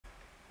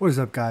What is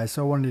up, guys?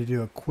 So I wanted to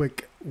do a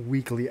quick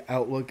weekly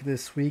outlook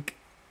this week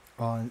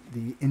on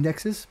the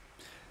indexes.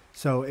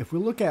 So if we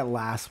look at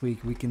last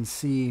week, we can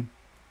see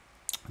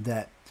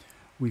that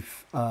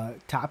we've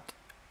tapped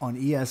on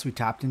ES. We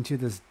tapped into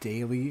this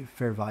daily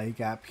fair value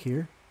gap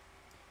here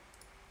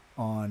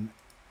on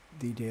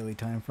the daily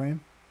time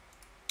frame,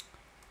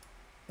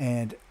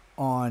 and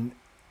on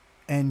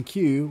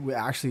NQ we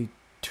actually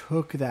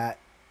took that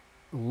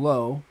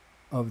low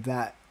of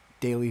that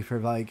daily fair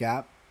value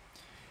gap,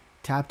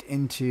 tapped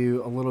into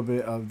a little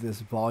bit of this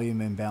volume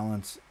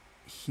imbalance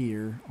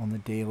here on the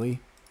daily,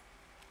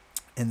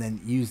 and then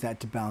used that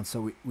to bounce.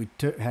 So we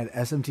had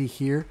SMT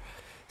here.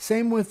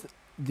 Same with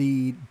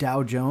the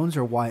Dow Jones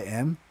or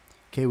YM.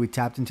 Okay, we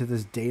tapped into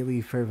this daily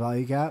fair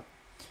value gap.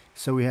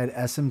 So we had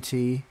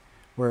SMT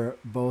where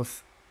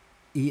both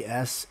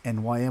ES and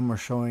YM were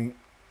showing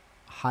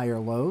higher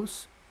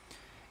lows.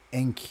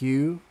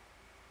 NQ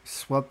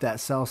swept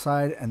that sell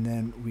side, and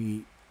then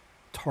we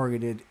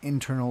targeted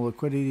internal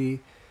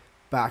liquidity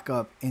back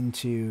up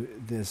into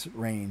this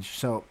range.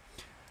 So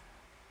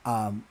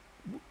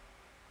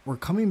we're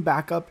coming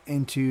back up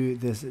into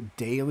this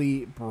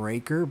daily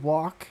breaker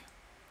block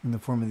in the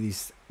form of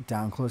these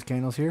down close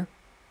candles here.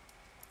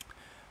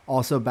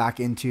 Also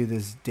back into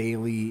this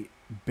daily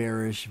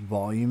bearish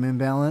volume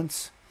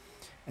imbalance.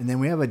 And then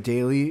we have a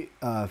daily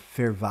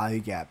fair value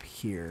gap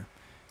here.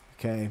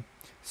 Okay,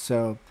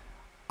 so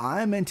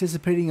I'm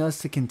anticipating us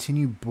to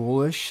continue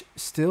bullish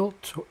still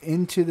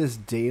into this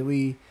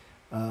daily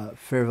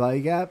fair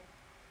value gap,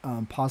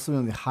 possibly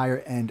on the higher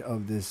end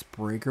of this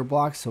breaker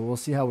block. So we'll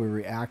see how we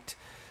react.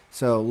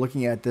 So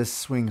looking at this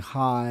swing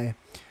high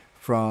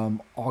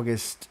from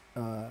August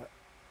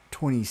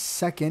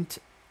 22nd,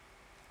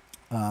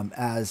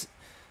 as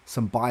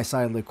some buy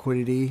side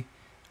liquidity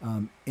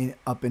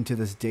up into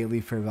this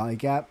daily fair value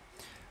gap,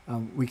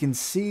 we can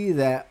see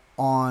that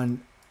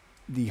on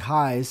the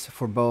highs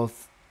for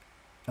both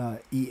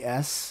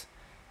ES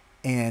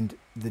and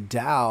the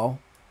Dow,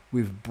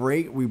 we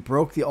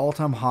broke the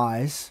all-time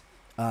highs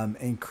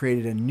and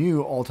created a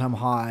new all-time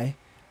high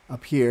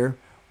up here,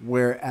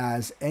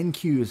 whereas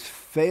NQ has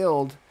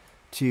failed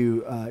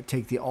to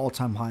take the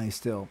all-time high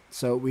still.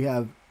 So we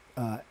have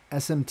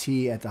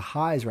SMT at the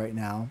highs right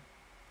now.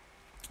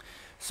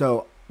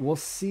 So we'll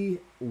see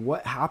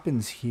what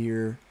happens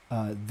here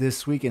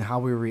this week and how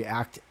we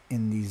react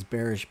in these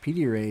bearish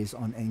PD rays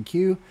on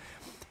NQ,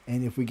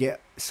 and if we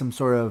get some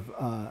sort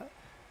of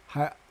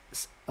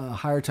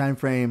higher time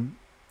frame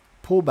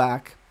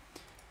pullback,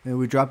 and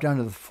we drop down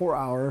to the 4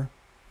 hour,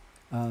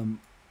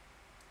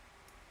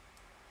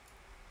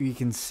 you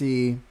can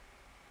see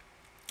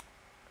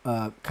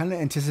kind of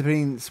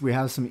anticipating we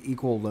have some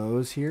equal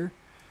lows here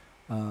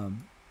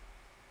on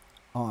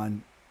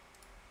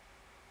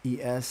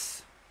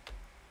ES,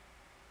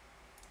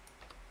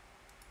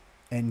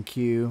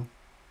 NQ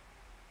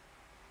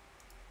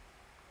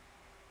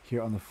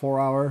here on the 4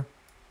 hour,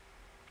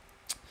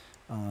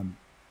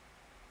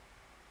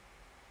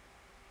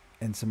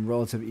 and some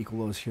relative equal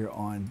lows here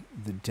on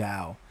the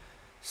Dow.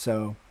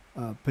 So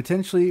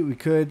potentially we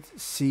could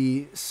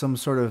see some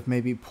sort of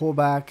maybe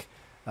pullback.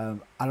 I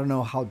don't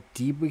know how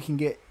deep we can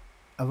get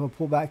of a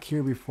pullback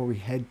here before we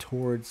head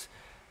towards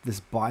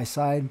this buy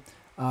side.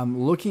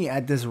 Looking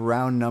at this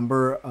round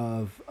number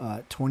of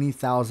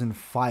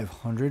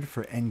 20,500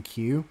 for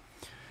NQ.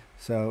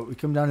 So we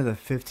come down to the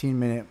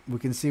 15-minute. We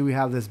can see we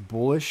have this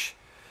bullish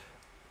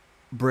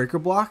breaker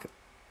block,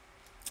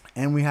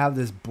 and we have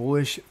this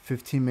bullish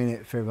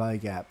 15-minute fair value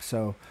gap.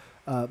 So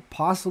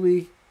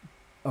possibly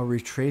a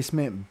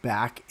retracement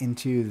back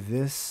into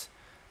this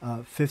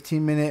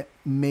 15-minute,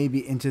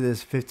 maybe into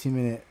this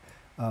 15-minute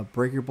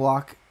breaker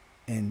block,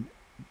 and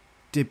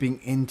dipping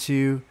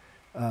into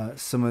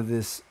some of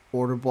this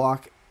order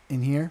block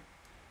in here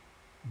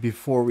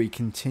before we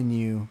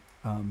continue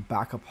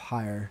back up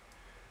higher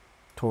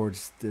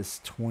towards this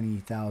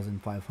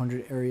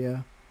 20,500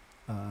 area.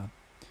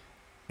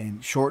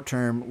 And short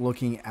term,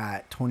 looking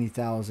at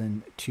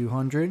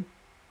 20,200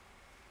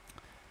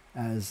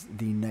 as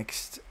the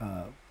next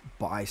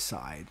buy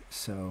side.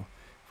 So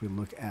if we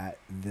look at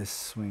this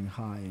swing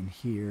high in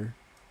here,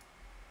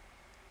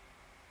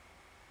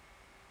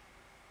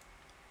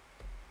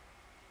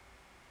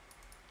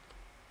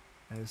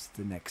 as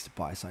the next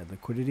buy side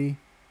liquidity.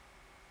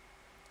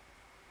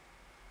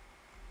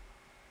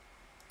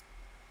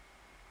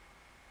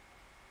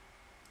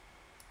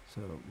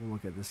 So we'll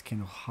look at this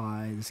candle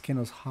high. This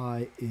candle's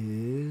high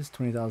is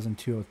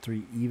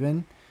 20,203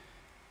 even.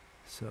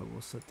 So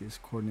we'll set these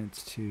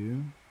coordinates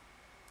to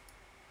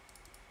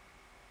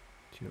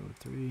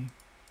 203.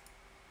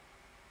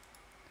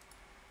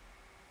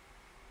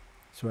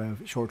 So we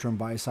have short-term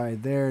buy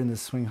side there in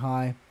this swing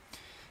high.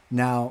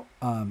 Now,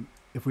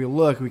 if we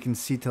look, we can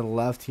see to the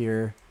left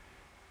here,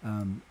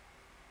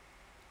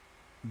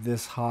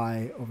 this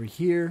high over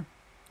here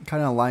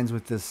kind of aligns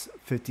with this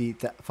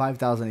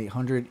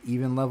 5,800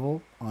 even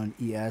level on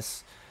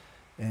ES,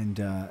 and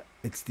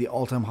it's the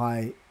all-time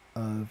high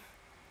of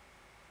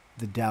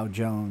the Dow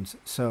Jones.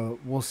 So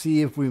we'll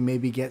see if we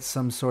maybe get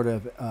some sort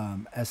of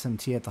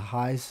SMT at the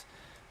highs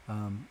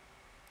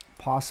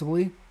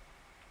possibly.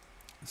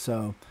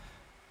 So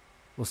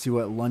we'll see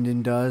what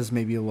London does.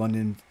 Maybe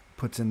London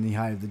puts in the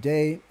high of the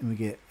day and we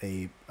get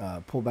a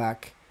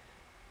pullback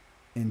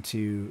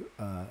into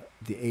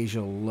the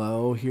Asia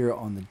low here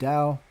on the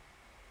Dow,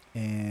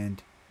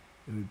 and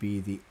it would be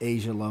the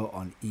Asia low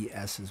on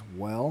ES as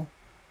well.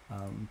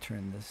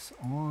 Turn this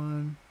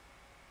on.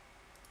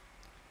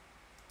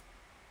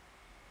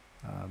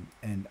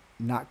 And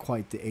not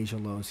quite the Asia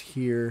lows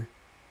here,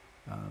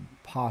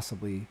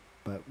 possibly,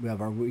 but we have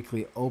our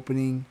weekly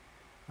opening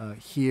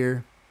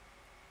here.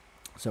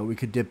 So we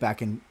could dip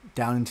back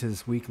down into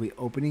this weekly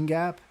opening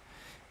gap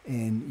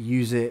and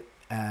use it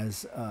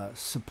as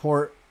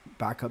support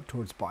back up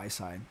towards buy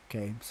side.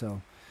 Okay,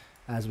 so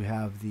as we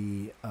have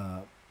the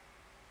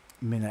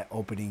midnight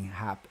opening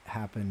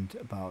happened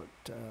about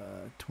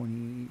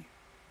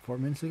 24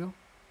 minutes ago.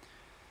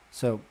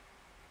 So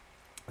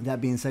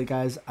that being said,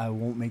 guys, I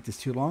won't make this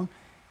too long,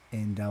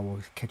 and I will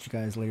catch you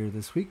guys later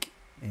this week,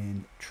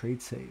 and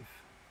trade safe.